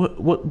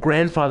 What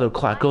grandfather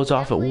clock goes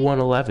off at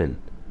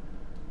 111?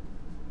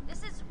 This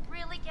is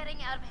really getting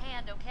out of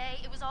hand, okay?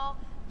 It was all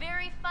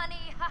very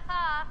funny,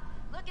 haha.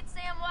 Look at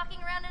Sam walking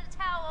around in a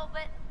towel,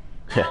 but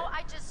now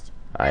I just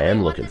I really am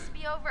want looking. this to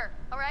be over,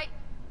 alright?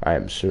 I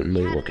am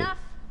certainly Had looking. enough?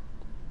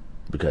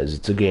 Because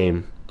it's a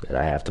game and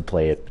I have to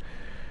play it.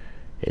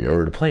 In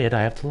order to play it,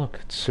 I have to look.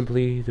 It's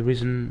simply the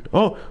reason.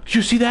 Oh, did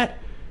you see that?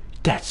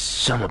 That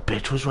son of a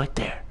bitch was right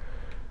there.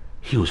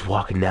 He was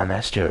walking down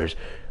that stairs.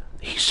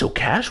 He's so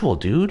casual,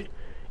 dude.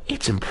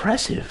 It's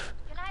impressive.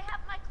 Can I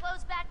have my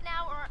clothes back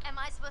now, or am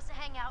I supposed to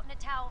hang out in a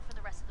towel for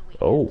the rest of the week?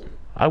 Oh,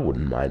 I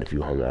wouldn't mind if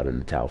you hung out in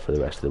the towel for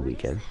the rest of the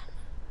weekend.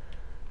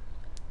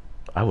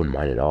 I wouldn't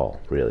mind at all,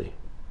 really.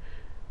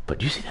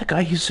 But you see that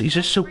guy? He's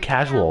just so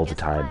casual all the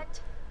time.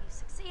 You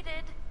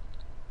succeeded.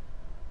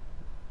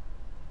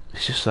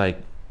 It's just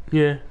like,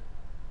 yeah,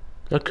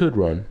 I could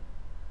run,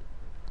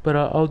 but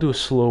I'll do a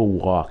slow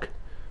walk.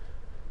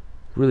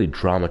 Really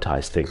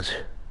dramatize things.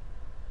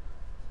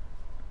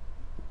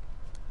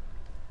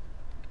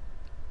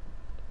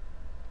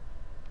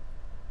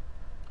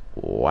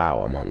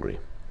 Wow, I'm hungry.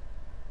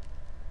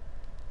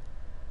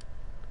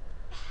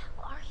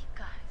 Who are you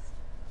guys?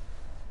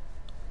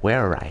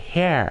 Where are I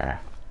here?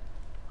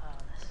 Wow,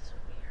 this is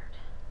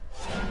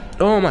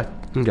weird. Oh my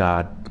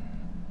god.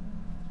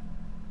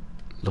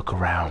 Look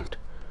around.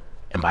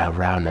 And by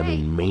around, I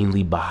mean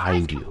mainly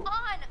behind Guys, you. come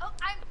on! Oh,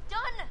 I'm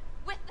done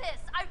with this.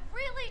 I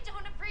really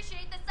don't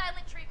appreciate the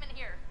silent treatment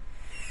here.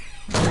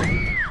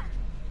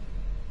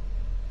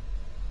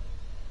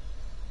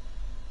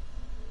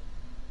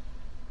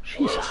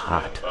 She's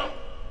hot.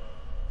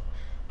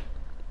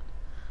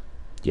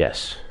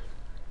 Yes.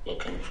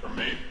 Looking for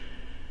me?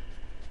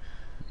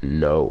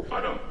 No.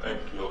 I don't think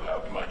you'll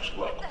have much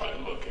luck by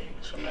looking,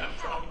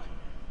 Samantha.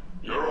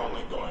 You're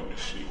only going to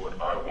see what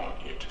I want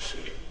you to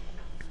see.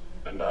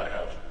 And I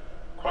have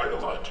quite a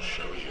lot to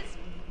show you.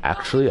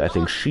 Actually, I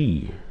think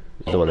she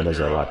is the one that has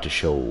a lot to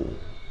show.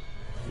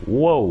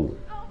 Whoa.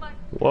 Oh my.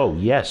 Whoa,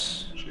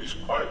 yes. She's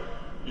quite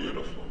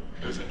beautiful,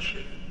 isn't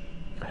she?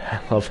 I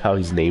love how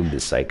he's named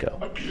as Psycho.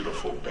 A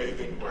beautiful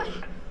bathing bird.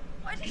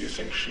 Do you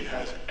think she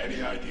has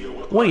any idea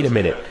what Wait a lies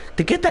minute. ahead?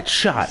 To get that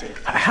shot,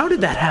 how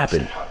did that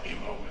happen? Happy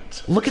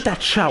moments. Look at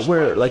that shot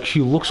where, like,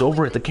 she looks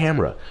over at the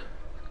camera.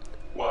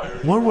 Why are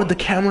Where you would the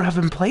camera have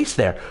been placed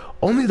there?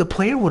 Only the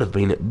player would have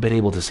been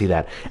able to see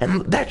that.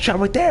 And that shot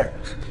right there.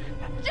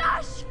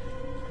 Josh!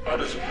 How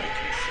does it make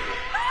you feel?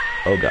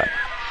 Oh, God.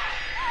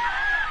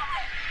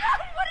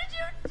 What did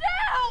you do?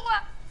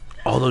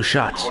 All those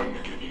shots. I'm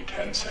going to give you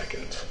 10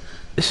 seconds.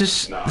 This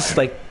is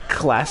like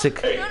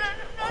classic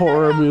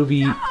horror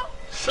movie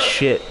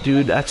shit,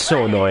 dude. That's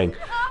so annoying.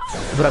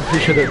 But I'm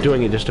pretty sure they're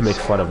doing it just to make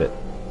fun of it.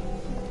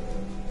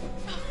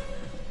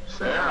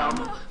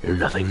 Sam? You're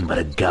nothing but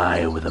a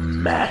guy with a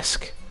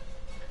mask.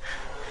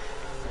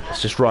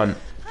 Let's just run.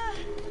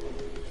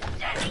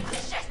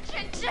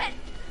 Shit.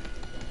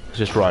 Let's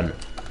just run.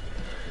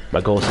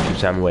 My goal is to keep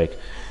Sam awake.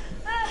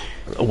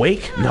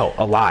 Awake? No,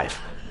 alive.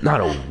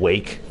 Not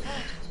awake.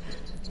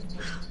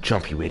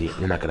 Jump, you idiot.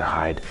 You're not gonna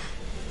hide.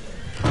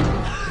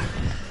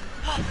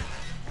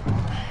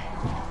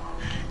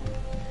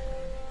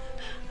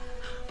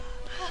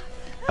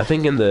 I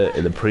think in the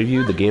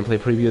preview, the gameplay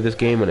preview of this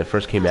game when it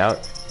first came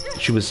out,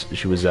 she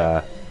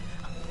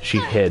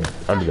hid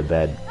under the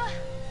bed.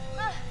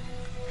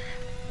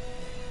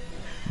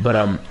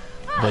 But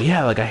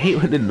yeah, like I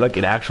hate when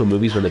in actual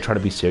movies when they try to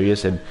be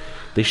serious and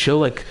they show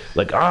like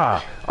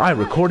I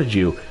recorded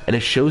you, and it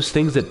shows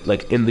things that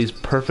like in these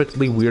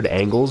perfectly weird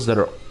angles that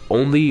are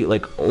only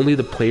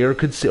the player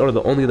could see, or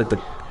only the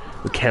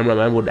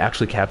cameraman would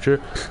actually capture.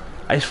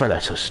 I just find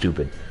that so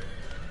stupid.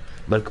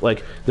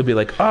 Like they'll be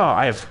like, oh,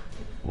 I have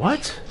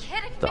what?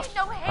 Kidding The me?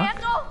 No fuck?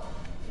 handle?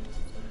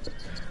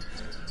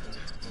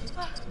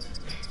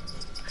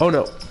 Oh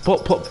no!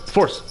 Pull,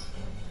 force!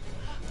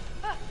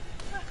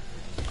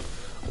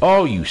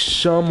 Oh, you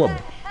son of...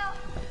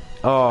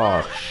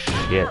 Oh,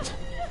 shit.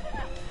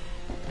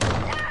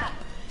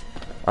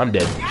 I'm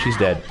dead. She's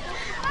dead.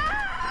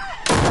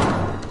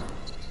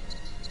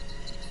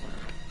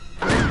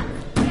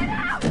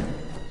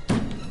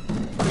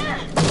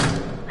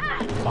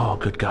 Oh,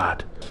 good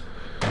God.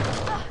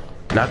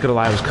 Not gonna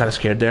lie, I was kind of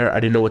scared there. I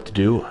didn't know what to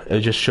do.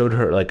 It just showed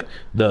her, like,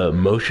 the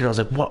motion. I was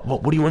like,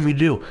 what do you want me to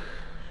do?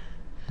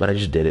 But I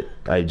just did it.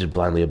 I just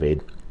blindly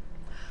obeyed.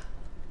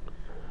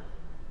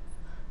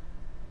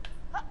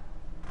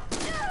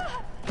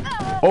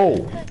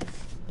 Oh!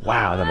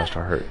 Wow, that must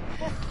have hurt.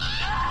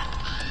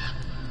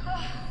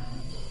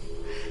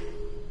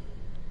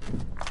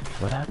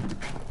 What happened?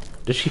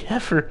 Did she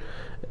ever...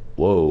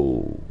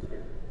 Whoa.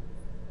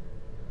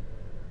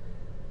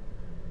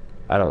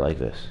 I don't like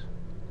this.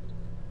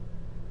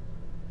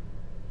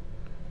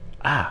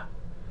 Ah!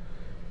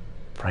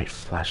 Bright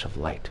flash of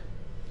light.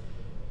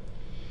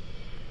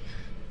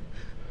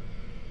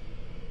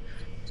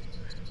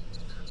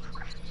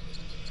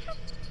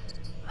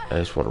 I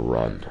just want to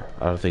run.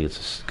 I don't think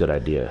it's a good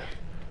idea.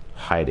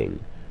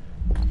 Hiding.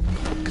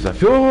 Because I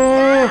feel...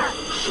 Oh,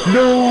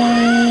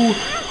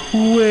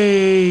 no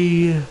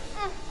way!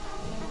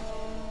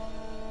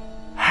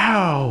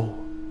 How?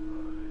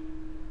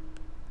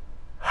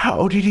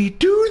 How did he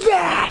do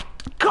that?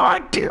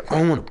 God damn,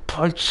 I want to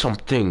punch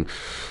something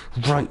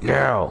right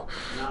now.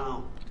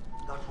 No,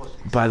 that was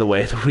By the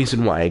way, the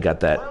reason why I got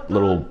that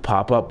little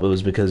pop-up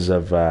was because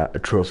of a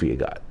trophy I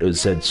got. It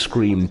said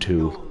Scream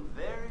 2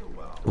 very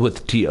well.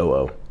 with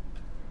TOO.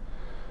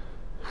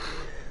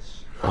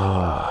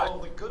 All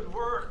the good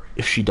work.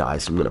 If she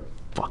dies, I'm gonna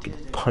fucking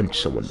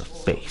punch someone in the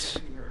face.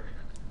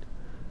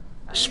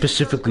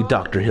 Specifically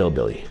Dr.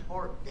 Hillbilly.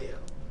 Or ill.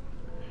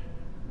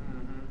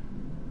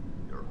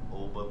 Your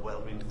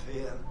overwhelming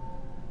fear of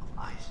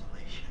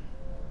isolation.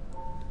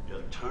 You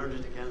have turned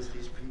it against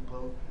these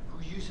people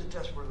who use it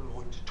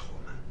desperately to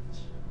torment.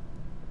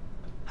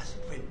 Has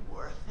it been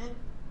worth it?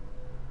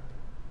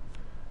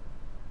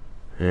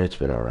 It's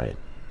been alright.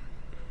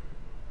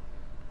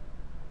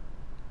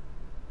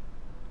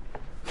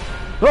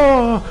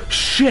 Oh,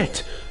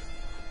 shit!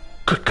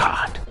 Good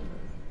God.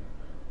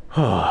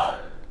 Oh.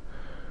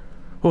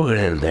 We're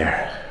gonna end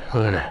there.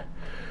 We're gonna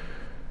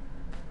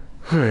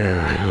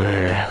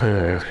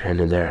end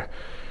it there.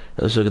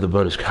 Let's look at the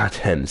bonus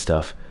content and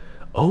stuff.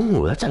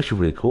 Oh, that's actually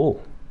really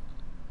cool.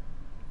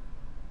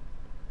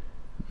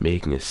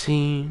 Making a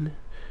scene.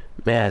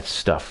 That's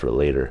stuff for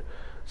later.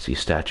 See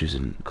statues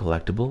and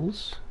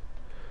collectibles.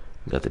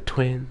 We got the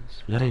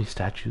twins. We got any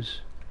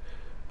statues?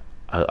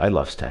 I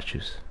love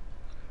statues.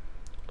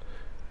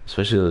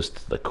 Especially those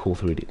the cool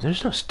 3D.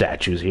 There's no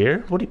statues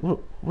here. What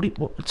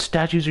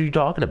statues are you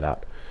talking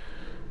about?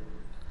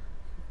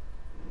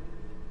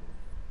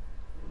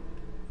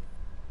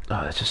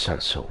 Oh, that just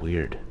sounds so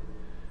weird.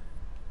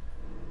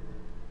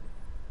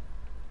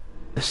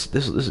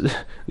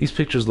 These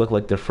pictures look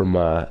like they're from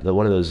one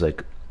of those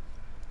like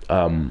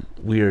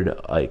weird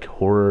like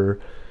horror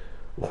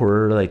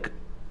like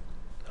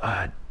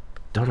I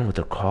don't know what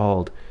they're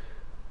called.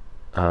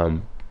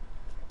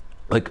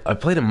 Like I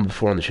played them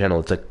before on the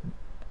channel. It's like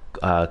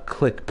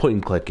point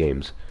and click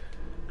games.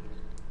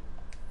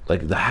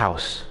 Like The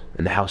House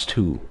and The House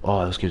 2.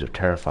 Oh, those games are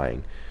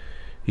terrifying.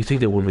 You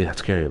think they wouldn't be that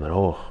scary, but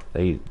oh,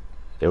 they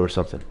were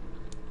something.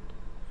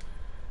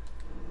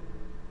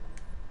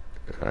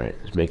 Alright,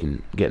 just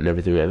getting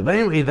everything ready. But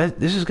anyway,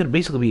 this is gonna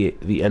basically be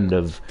the end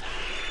of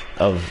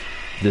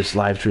this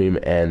live stream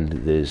and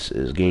this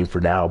game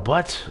for now.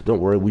 But don't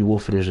worry, we will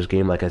finish this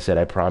game. Like I said,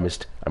 I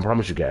promised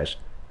you guys,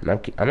 and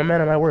I'm a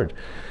man of my word.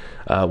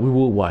 We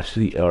will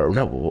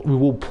we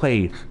will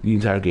play the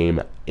entire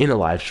game in a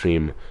live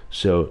stream,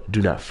 so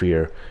do not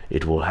fear,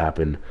 it will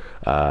happen.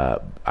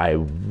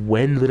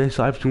 When the next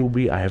live stream will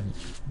be, I have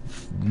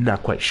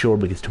not quite sure,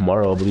 because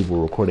tomorrow I believe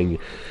we're recording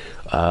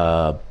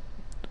Omega's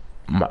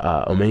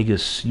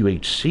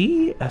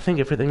UHC. I think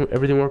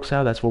everything works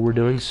out. That's what we're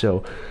doing.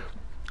 So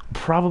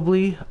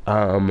probably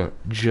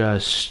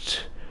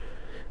just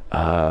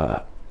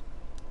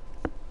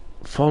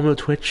follow me on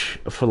Twitch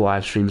for the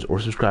live streams, or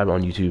subscribe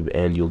on YouTube,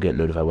 and you'll get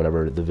notified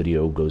whenever the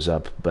video goes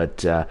up.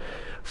 But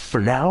for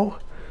now,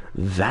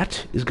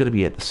 that is going to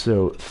be it.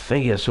 So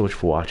thank you guys so much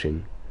for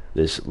watching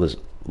this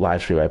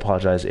live stream. I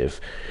apologize if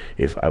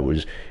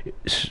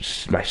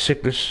my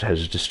sickness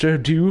has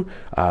disturbed you,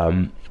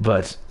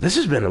 but this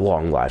has been a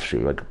long live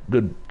stream, like a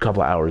good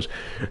couple of hours,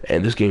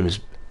 and this game is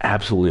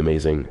absolutely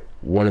amazing,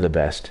 one of the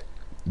best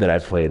that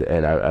I've played,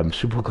 and I'm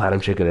super glad I'm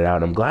checking it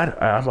out. I'm glad.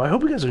 I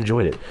hope you guys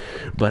enjoyed it.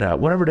 But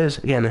whatever it is,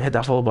 again, hit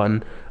that follow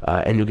button,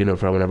 and you'll get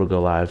notified whenever we go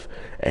live.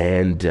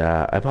 And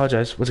I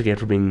apologize once again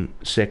for being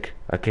sick.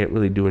 I can't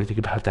really do anything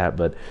about that,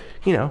 but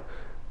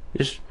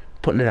just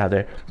putting it out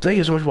there. Thank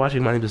you so much for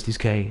watching. My name is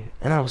SDSK,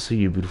 and I will see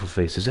you beautiful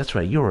faces. That's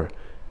right, your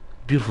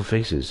beautiful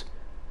faces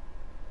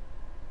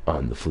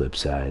on the flip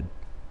side.